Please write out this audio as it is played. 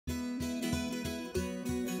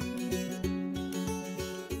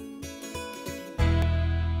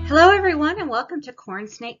Hello everyone and welcome to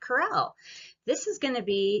Cornsnake Corral. This is going to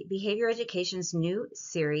be Behavior Education's new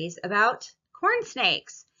series about corn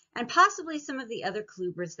snakes and possibly some of the other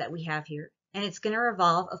colubrids that we have here. And it's going to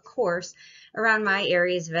revolve, of course, around my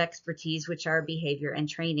areas of expertise, which are behavior and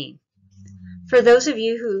training. For those of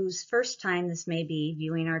you whose first time this may be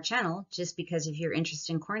viewing our channel, just because of your interest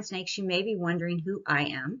in corn snakes, you may be wondering who I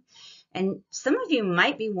am. And some of you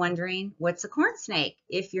might be wondering, what's a corn snake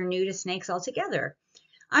if you're new to snakes altogether?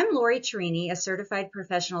 I'm Lori Tarini, a certified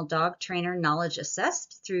professional dog trainer knowledge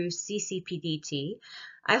assessed through CCPDT.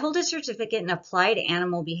 I hold a certificate in applied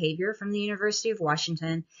animal behavior from the University of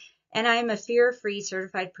Washington, and I am a fear-free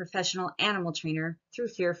certified professional animal trainer through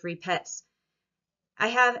Fear-Free Pets. I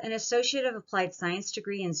have an Associate of Applied Science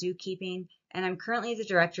degree in zookeeping, and I'm currently the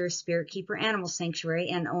director of Spirit Keeper Animal Sanctuary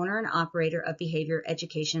and owner and operator of Behavior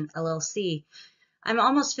Education, LLC. I'm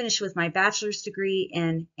almost finished with my bachelor's degree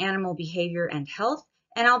in animal behavior and health,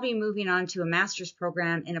 and I'll be moving on to a master's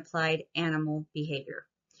program in applied animal behavior.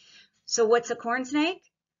 So what's a corn snake?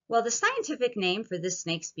 Well, the scientific name for this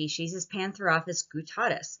snake species is Pantherophis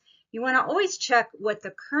guttatus. You want to always check what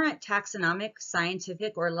the current taxonomic,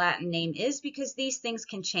 scientific, or Latin name is because these things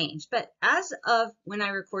can change. But as of when I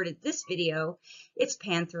recorded this video, it's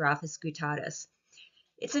Pantherophis guttatus.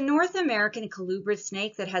 It's a North American colubrid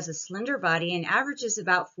snake that has a slender body and averages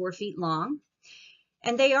about 4 feet long.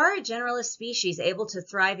 And they are a generalist species able to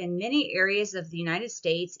thrive in many areas of the United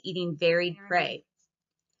States, eating varied prey.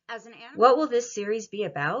 What will this series be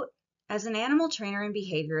about? As an animal trainer and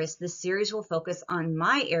behaviorist, this series will focus on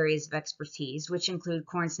my areas of expertise, which include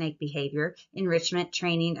corn snake behavior, enrichment,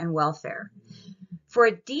 training, and welfare. For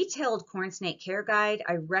a detailed corn snake care guide,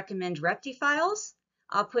 I recommend Reptifiles.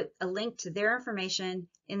 I'll put a link to their information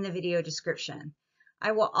in the video description.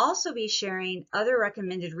 I will also be sharing other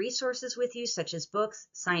recommended resources with you, such as books,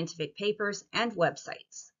 scientific papers, and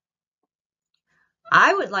websites.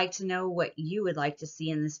 I would like to know what you would like to see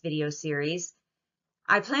in this video series.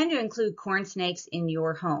 I plan to include corn snakes in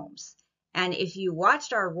your homes. And if you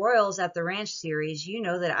watched our Royals at the Ranch series, you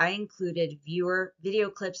know that I included viewer video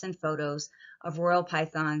clips and photos of royal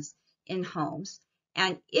pythons in homes.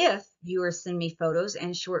 And if viewers send me photos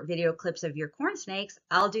and short video clips of your corn snakes,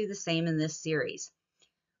 I'll do the same in this series.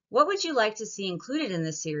 What would you like to see included in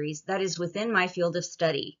this series that is within my field of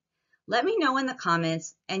study? Let me know in the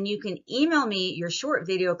comments, and you can email me your short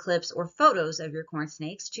video clips or photos of your corn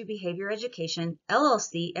snakes to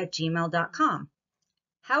behavioureducationllc@gmail.com.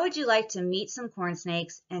 How would you like to meet some corn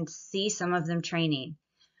snakes and see some of them training?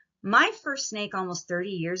 My first snake almost 30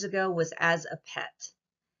 years ago was as a pet.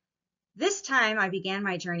 This time I began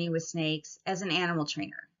my journey with snakes as an animal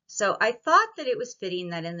trainer. So I thought that it was fitting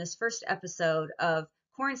that in this first episode of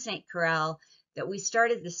Cornsnake Corral that we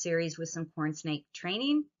started the series with some corn snake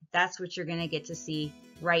training. That's what you're going to get to see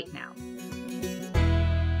right now.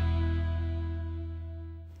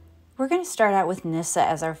 We're going to start out with Nissa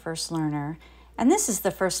as our first learner, and this is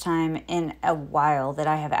the first time in a while that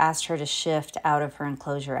I have asked her to shift out of her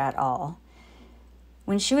enclosure at all.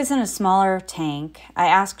 When she was in a smaller tank, I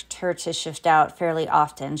asked her to shift out fairly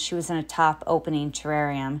often. She was in a top opening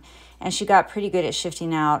terrarium, and she got pretty good at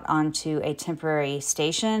shifting out onto a temporary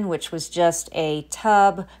station, which was just a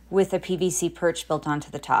tub with a PVC perch built onto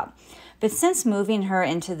the top. But since moving her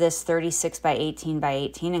into this 36 by 18 by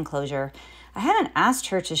 18 enclosure, I haven't asked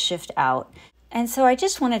her to shift out. And so I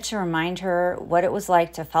just wanted to remind her what it was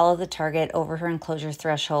like to follow the target over her enclosure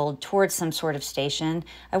threshold towards some sort of station.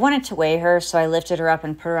 I wanted to weigh her, so I lifted her up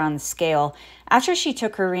and put her on the scale. After she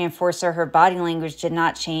took her reinforcer, her body language did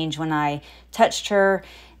not change when I touched her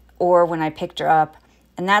or when I picked her up.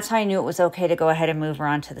 And that's how I knew it was okay to go ahead and move her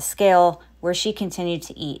onto the scale, where she continued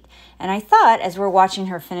to eat. And I thought, as we're watching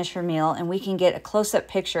her finish her meal and we can get a close-up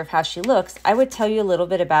picture of how she looks, I would tell you a little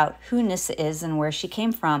bit about who Nissa is and where she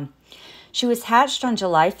came from. She was hatched on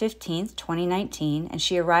July 15th, 2019, and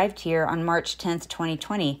she arrived here on March 10th,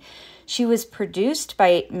 2020. She was produced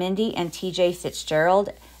by Mindy and TJ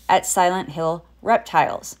Fitzgerald at Silent Hill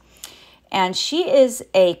Reptiles. And she is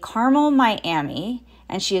a caramel Miami,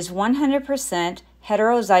 and she is 100%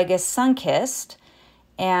 heterozygous sun-kissed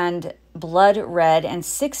and blood red and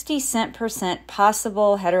 60%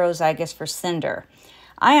 possible heterozygous for cinder.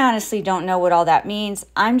 I honestly don't know what all that means.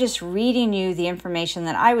 I'm just reading you the information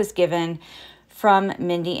that I was given from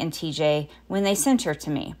Mindy and TJ when they sent her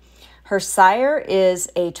to me. Her sire is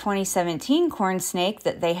a 2017 corn snake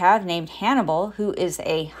that they have named Hannibal, who is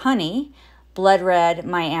a honey, blood red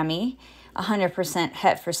Miami, 100%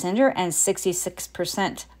 het for cinder, and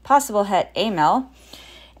 66% possible het amel.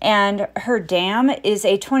 And her dam is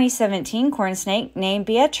a 2017 corn snake named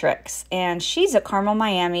Beatrix. And she's a Carmel,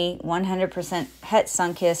 Miami, 100% het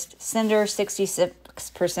sun-kissed, cinder,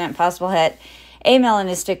 66% possible het,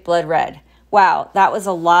 amelanistic blood red. Wow, that was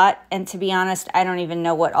a lot. And to be honest, I don't even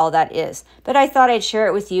know what all that is. But I thought I'd share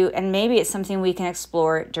it with you, and maybe it's something we can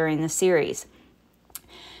explore during the series.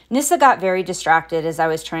 Nissa got very distracted as I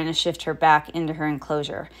was trying to shift her back into her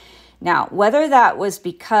enclosure. Now, whether that was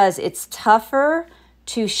because it's tougher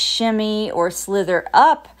to shimmy or slither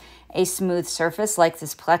up a smooth surface like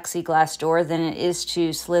this plexiglass door than it is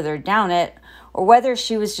to slither down it, or whether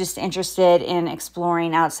she was just interested in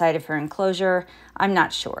exploring outside of her enclosure, I'm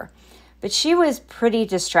not sure. But she was pretty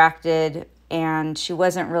distracted and she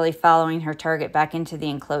wasn't really following her target back into the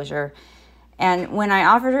enclosure. And when I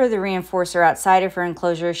offered her the reinforcer outside of her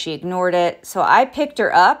enclosure, she ignored it. So I picked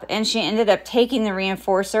her up and she ended up taking the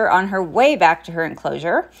reinforcer on her way back to her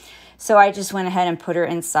enclosure. So I just went ahead and put her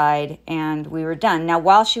inside and we were done. Now,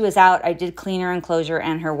 while she was out, I did clean her enclosure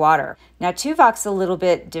and her water. Now, Tuvok's a little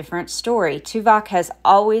bit different story. Tuvok has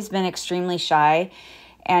always been extremely shy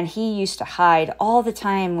and he used to hide all the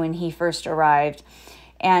time when he first arrived.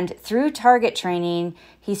 And through target training,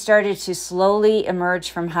 he started to slowly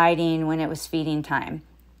emerge from hiding when it was feeding time,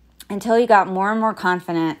 until he got more and more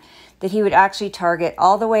confident that he would actually target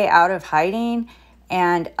all the way out of hiding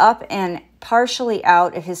and up and partially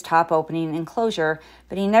out of his top opening enclosure,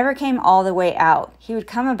 but he never came all the way out. He would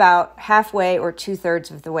come about halfway or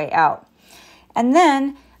 2/3 of the way out. And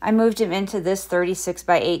then I moved him into this 36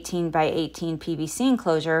 by 18 by 18 PVC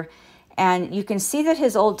enclosure, and you can see that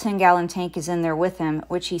his old 10-gallon tank is in there with him,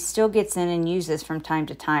 which he still gets in and uses from time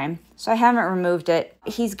to time. So I haven't removed it.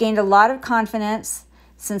 He's gained a lot of confidence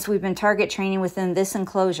since we've been target training within this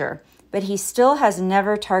enclosure, but he still has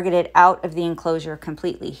never targeted out of the enclosure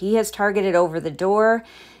completely. He has targeted over the door,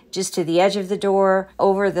 just to the edge of the door,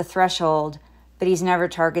 over the threshold, but he's never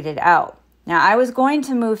targeted out. Now, I was going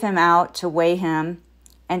to move him out to weigh him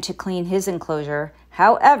and to clean his enclosure.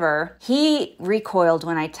 However, he recoiled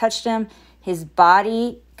when I touched him. His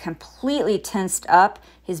body completely tensed up.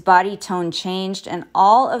 His body tone changed, and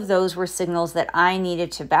all of those were signals that I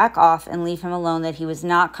needed to back off and leave him alone, that he was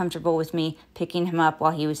not comfortable with me picking him up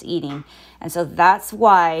while he was eating. And so that's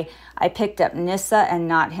why I picked up Nissa and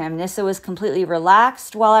not him. Nissa was completely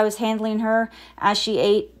relaxed while I was handling her as she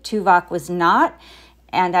ate. Tuvok was not.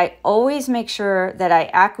 And I always make sure that I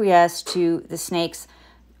acquiesce to the snake's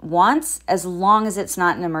wants as long as it's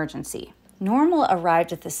not an emergency. Normal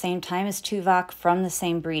arrived at the same time as Tuvok from the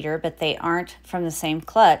same breeder, but they aren't from the same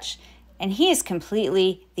clutch, and he is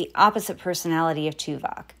completely the opposite personality of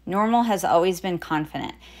Tuvok. Normal has always been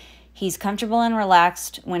confident. He's comfortable and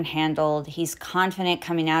relaxed when handled. He's confident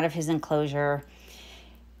coming out of his enclosure.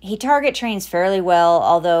 He target trains fairly well,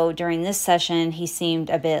 although during this session he seemed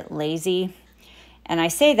a bit lazy. And I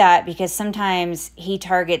say that because sometimes he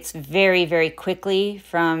targets very, very quickly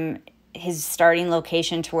from his starting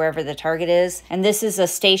location to wherever the target is. And this is a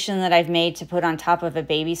station that I've made to put on top of a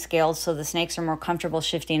baby scale so the snakes are more comfortable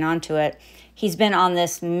shifting onto it. He's been on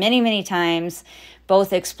this many, many times,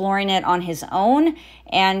 both exploring it on his own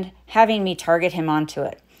and having me target him onto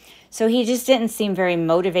it. So he just didn't seem very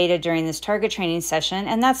motivated during this target training session,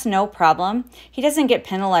 and that's no problem. He doesn't get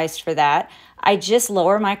penalized for that. I just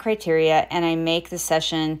lower my criteria and I make the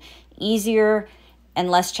session easier and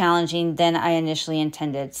less challenging than I initially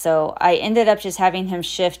intended. So I ended up just having him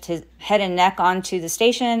shift his head and neck onto the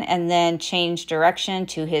station and then change direction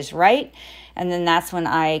to his right. And then that's when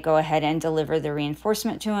I go ahead and deliver the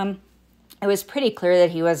reinforcement to him. It was pretty clear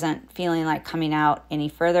that he wasn't feeling like coming out any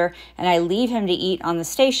further, and I leave him to eat on the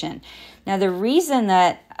station. Now, the reason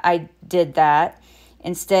that I did that,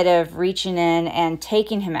 instead of reaching in and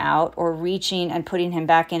taking him out or reaching and putting him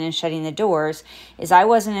back in and shutting the doors, is I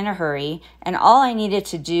wasn't in a hurry, and all I needed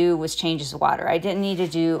to do was change his water. I didn't need to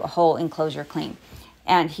do a whole enclosure clean.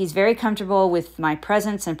 And he's very comfortable with my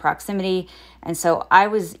presence and proximity, and so I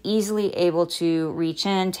was easily able to reach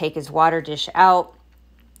in, take his water dish out,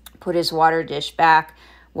 put his water dish back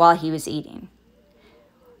while he was eating.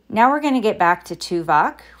 Now we're going to get back to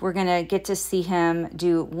Tuvok. We're going to get to see him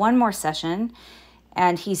do one more session,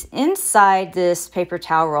 and he's inside this paper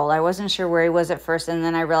towel roll. I wasn't sure where he was at first, and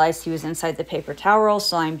then I realized he was inside the paper towel roll,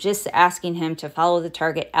 so I'm just asking him to follow the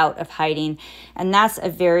target out of hiding, and that's a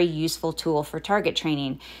very useful tool for target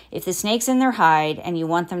training. If the snake's in their hide and you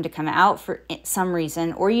want them to come out for some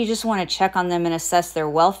reason, or you just want to check on them and assess their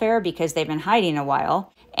welfare because they've been hiding a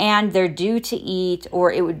while, and they're due to eat,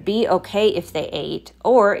 or it would be okay if they ate,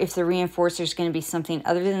 or if the reinforcer is going to be something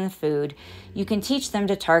other than the food, you can teach them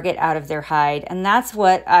to target out of their hide. And that's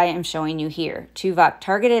what I am showing you here. Tuvok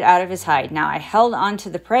targeted out of his hide. Now I held onto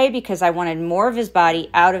the prey because I wanted more of his body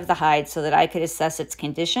out of the hide so that I could assess its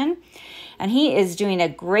condition. And he is doing a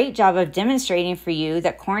great job of demonstrating for you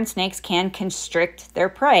that corn snakes can constrict their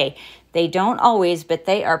prey. They don't always, but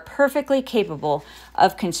they are perfectly capable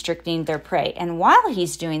of constricting their prey. And while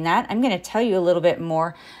he's doing that, I'm going to tell you a little bit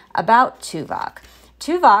more about Tuvok.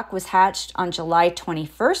 Tuvok was hatched on July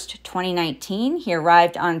 21st, 2019. He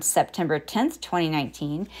arrived on September 10th,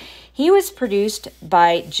 2019. He was produced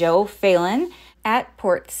by Joe Phelan at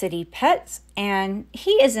Port City Pets, and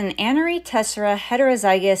he is an Anery tessera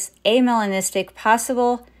heterozygous amelanistic,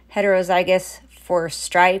 possible heterozygous for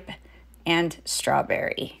stripe and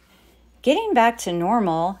strawberry. Getting back to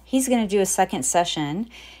normal, he's going to do a second session,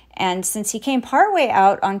 and since he came partway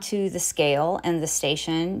out onto the scale and the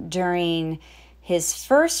station during his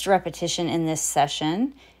first repetition in this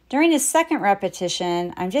session, during his second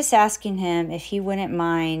repetition, I'm just asking him if he wouldn't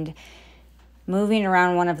mind moving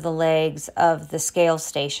around one of the legs of the scale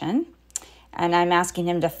station, and I'm asking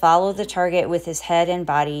him to follow the target with his head and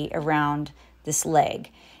body around this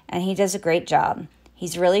leg, and he does a great job.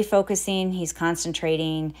 He's really focusing, he's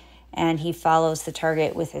concentrating, and he follows the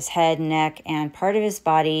target with his head, neck, and part of his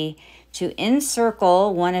body to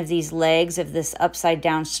encircle one of these legs of this upside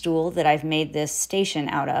down stool that I've made this station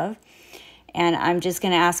out of. And I'm just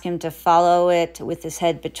going to ask him to follow it with his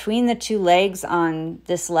head between the two legs on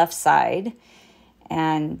this left side.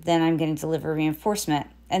 And then I'm going to deliver reinforcement.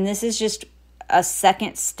 And this is just a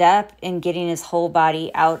second step in getting his whole body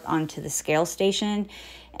out onto the scale station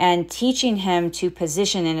and teaching him to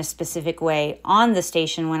position in a specific way on the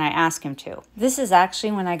station when I ask him to. This is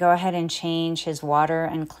actually when I go ahead and change his water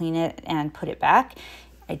and clean it and put it back.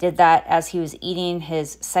 I did that as he was eating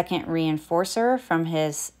his second reinforcer from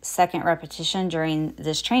his second repetition during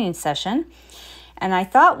this training session. And I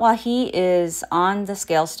thought while he is on the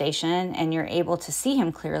scale station and you're able to see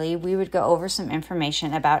him clearly, we would go over some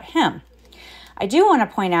information about him. I do want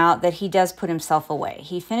to point out that he does put himself away.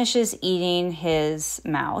 He finishes eating his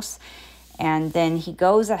mouse, and then he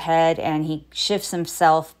goes ahead and he shifts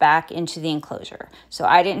himself back into the enclosure. So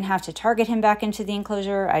I didn't have to target him back into the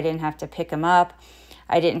enclosure. I didn't have to pick him up.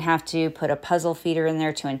 I didn't have to put a puzzle feeder in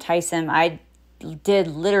there to entice him. I did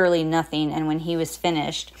literally nothing, and when he was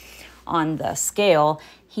finished on the scale,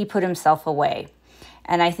 he put himself away.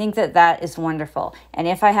 And I think that that is wonderful. And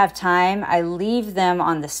if I have time, I leave them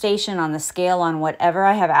on the station, on the scale, on whatever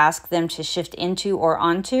I have asked them to shift into or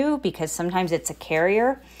onto, because sometimes it's a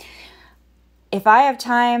carrier. If I have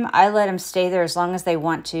time, I let them stay there as long as they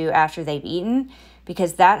want to after they've eaten,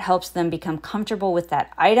 because that helps them become comfortable with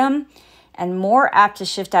that item and more apt to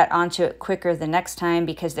shift out onto it quicker the next time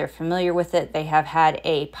because they're familiar with it. They have had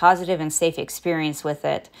a positive and safe experience with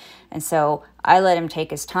it. And so I let him take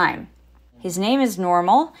his time. His name is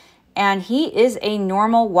Normal, and he is a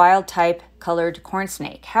normal wild type colored corn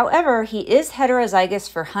snake. However, he is heterozygous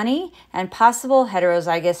for honey and possible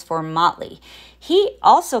heterozygous for motley. He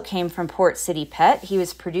also came from Port City Pet. He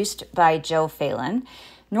was produced by Joe Phelan.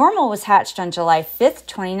 Normal was hatched on July 5th,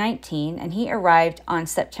 2019, and he arrived on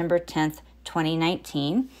September 10th,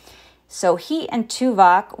 2019. So he and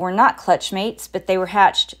Tuvok were not clutch mates, but they were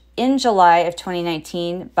hatched in July of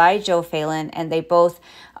 2019 by Joe Phelan, and they both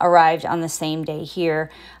arrived on the same day here.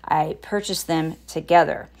 I purchased them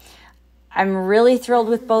together. I'm really thrilled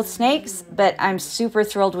with both snakes, but I'm super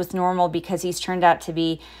thrilled with Normal because he's turned out to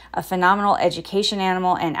be a phenomenal education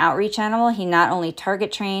animal and outreach animal. He not only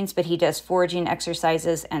target trains, but he does foraging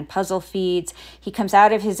exercises and puzzle feeds. He comes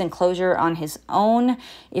out of his enclosure on his own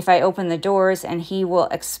if I open the doors, and he will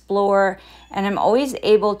explore. And I'm always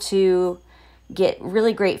able to get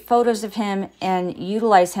really great photos of him and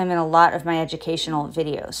utilize him in a lot of my educational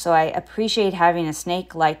videos. So I appreciate having a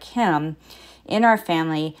snake like him in our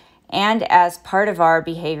family and as part of our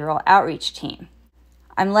behavioral outreach team.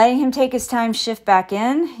 I'm letting him take his time, shift back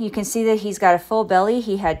in. You can see that he's got a full belly.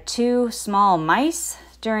 He had 2 small mice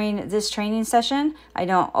during this training session. I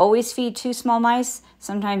don't always feed 2 small mice.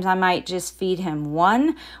 Sometimes I might just feed him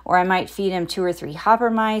 1, or I might feed him 2 or 3 hopper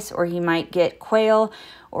mice, or he might get quail,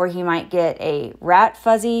 or he might get a rat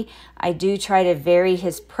fuzzy. I do try to vary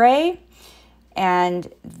his prey.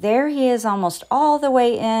 And there he is almost all the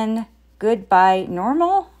way in. Goodbye,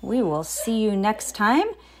 Normal. We will see you next time.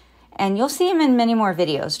 And you'll see him in many more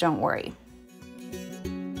videos, don't worry.